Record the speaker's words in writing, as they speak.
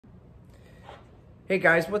Hey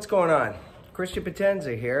guys, what's going on? Christian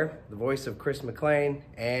Potenza here, the voice of Chris McLean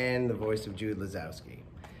and the voice of Jude Lazowski.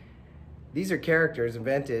 These are characters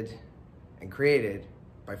invented and created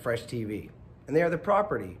by Fresh TV, and they are the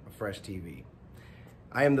property of Fresh TV.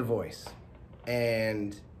 I am the voice,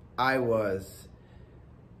 and I was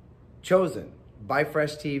chosen by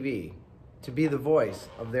Fresh TV to be the voice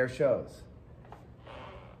of their shows.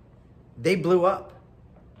 They blew up,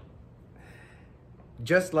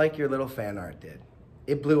 just like your little fan art did.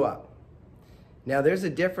 It blew up. Now, there's a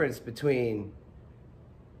difference between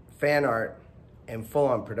fan art and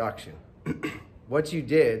full-on production. What you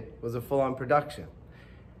did was a full-on production.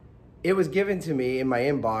 It was given to me in my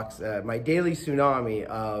inbox, my daily tsunami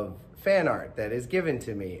of fan art that is given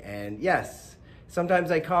to me. And yes, sometimes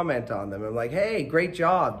I comment on them. I'm like, hey, great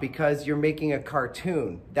job, because you're making a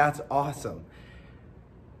cartoon. That's awesome.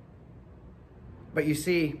 But you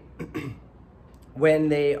see, when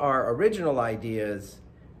they are original ideas,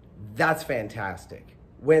 that's fantastic.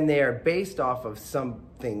 When they are based off of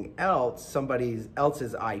something else, somebody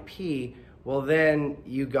else's IP, well then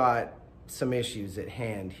you got some issues at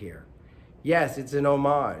hand here. Yes, it's an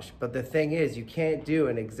homage, but the thing is, you can't do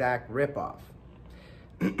an exact ripoff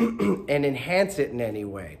and enhance it in any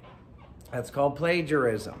way. That's called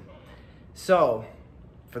plagiarism. So,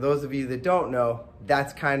 for those of you that don't know,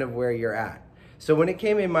 that's kind of where you're at. So when it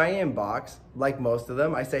came in my inbox, like most of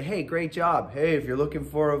them, I say, hey, great job. Hey, if you're looking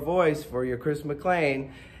for a voice for your Chris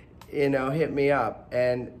McLean, hit me up.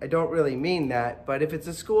 And I don't really mean that, but if it's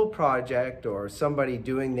a school project or somebody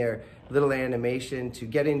doing their little animation to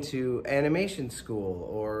get into animation school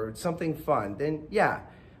or something fun, then yeah.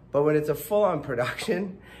 But when it's a full-on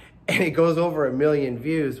production and it goes over 1 million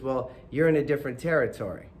views, well, you're in a different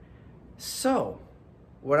territory. So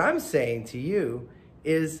what I'm saying to you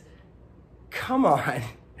is, come on,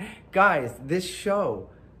 guys, this show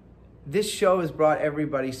has brought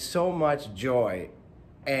everybody so much joy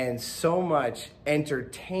and so much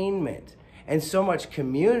entertainment and so much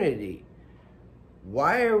community.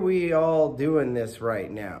 Why are we all doing this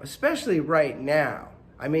right now? Especially right now.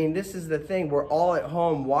 I mean, this is the thing. We're all at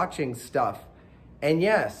home watching stuff. And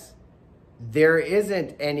yes, there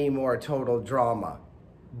isn't any more Total Drama,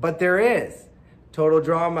 but there is. Total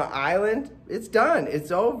Drama Island, it's done.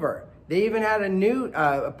 It's over. They even had a new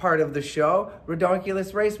part of the show,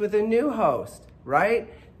 Redonkulous Race, with a new host,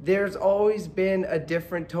 right? There's always been a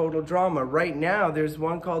different Total Drama. Right now, there's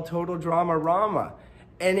one called Total Drama Rama,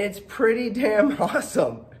 and it's pretty damn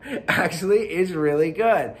awesome. Actually, it's really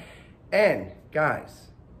good. And guys,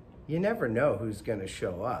 you never know who's gonna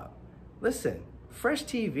show up. Listen, Fresh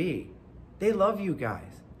TV, they love you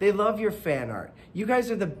guys. They love your fan art. You guys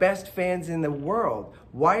are the best fans in the world.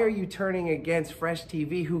 Why are you turning against Fresh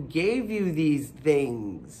TV, who gave you these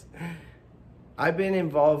things? I've been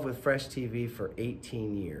involved with Fresh TV for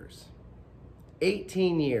 18 years.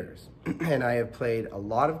 18 years. And I have played a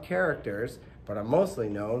lot of characters, but I'm mostly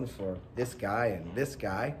known for this guy and this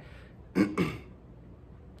guy.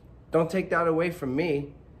 Don't take that away from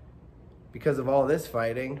me because of all this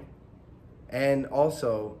fighting. And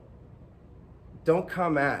also, don't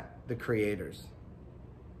come at the creators.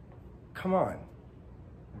 Come on.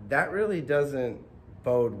 That really doesn't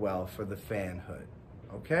bode well for the fanhood,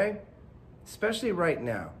 okay? Especially right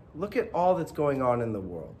now. Look at all that's going on in the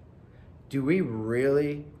world. Do we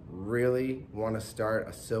really, really want to start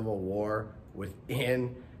a civil war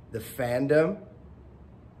within the fandom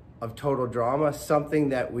of Total Drama, something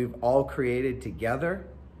that we've all created together?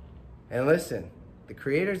 And listen, the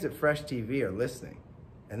creators at Fresh TV are listening,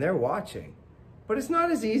 and they're watching. But it's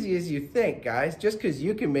not as easy as you think, guys. Just because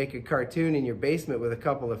you can make a cartoon in your basement with a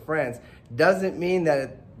couple of friends doesn't mean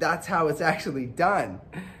that that's how it's actually done,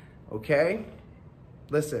 okay?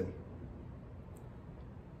 Listen,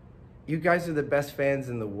 you guys are the best fans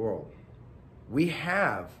in the world. We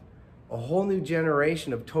have a whole new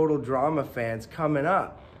generation of Total Drama fans coming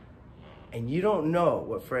up. And you don't know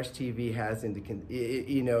what Fresh TV has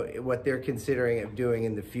what they're considering of doing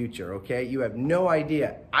in the future, okay? You have no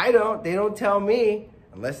idea. I don't. They don't tell me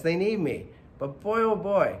unless they need me. But boy, oh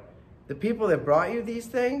boy, the people that brought you these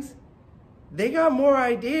things, they got more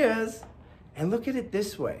ideas. And look at it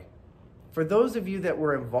this way. For those of you that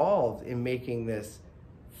were involved in making this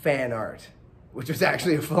fan art, which was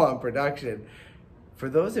actually a full-on production, for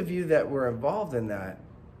those of you that were involved in that,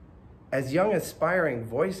 as young aspiring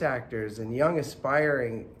voice actors and young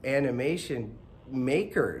aspiring animation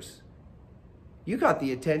makers, you got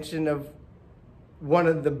the attention of one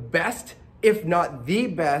of the best, if not the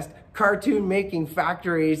best, cartoon making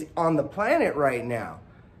factories on the planet right now.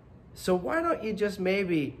 So why don't you just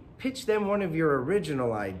maybe pitch them one of your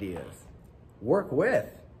original ideas? Work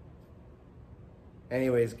with.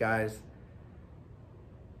 Anyways, guys,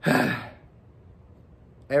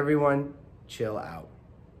 everyone chill out.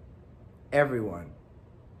 Everyone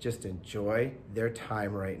just enjoy their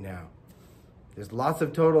time right now. There's lots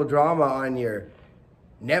of total drama on your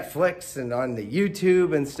Netflix and on the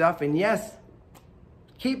YouTube and stuff. And yes,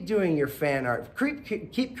 keep doing your fan art.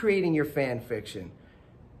 Keep creating your fan fiction.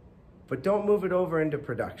 But don't move it over into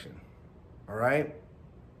production. All right?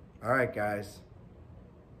 All right, guys.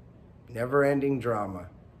 Never-ending drama.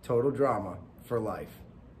 Total drama for life.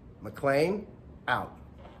 McLean, out.